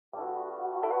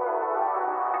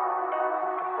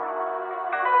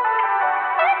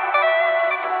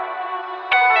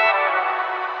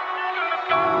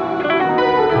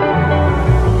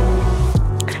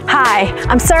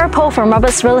I'm Sarah Poe from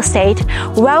Roberts Real Estate.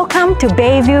 Welcome to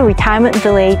Bayview Retirement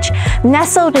Village.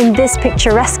 Nestled in this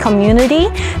picturesque community,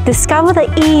 discover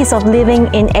the ease of living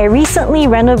in a recently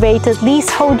renovated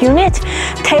leasehold unit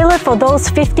tailored for those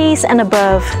 50s and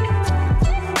above.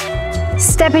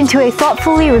 Step into a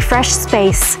thoughtfully refreshed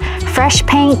space. Fresh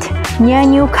paint, near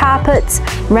new carpets,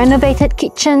 renovated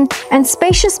kitchen, and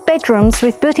spacious bedrooms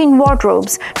with built-in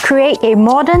wardrobes create a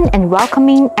modern and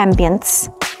welcoming ambience.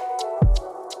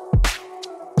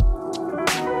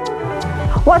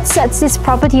 What sets this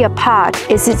property apart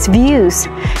is its views.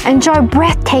 Enjoy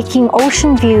breathtaking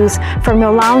ocean views from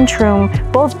your lounge room,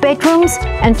 both bedrooms,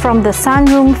 and from the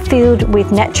sunroom filled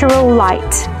with natural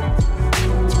light.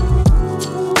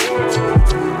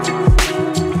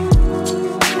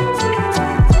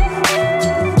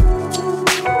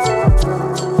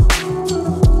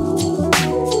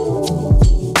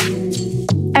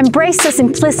 Embrace the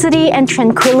simplicity and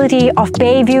tranquility of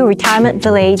Bayview Retirement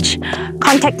Village.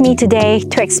 Contact me today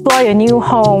to explore your new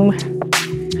home.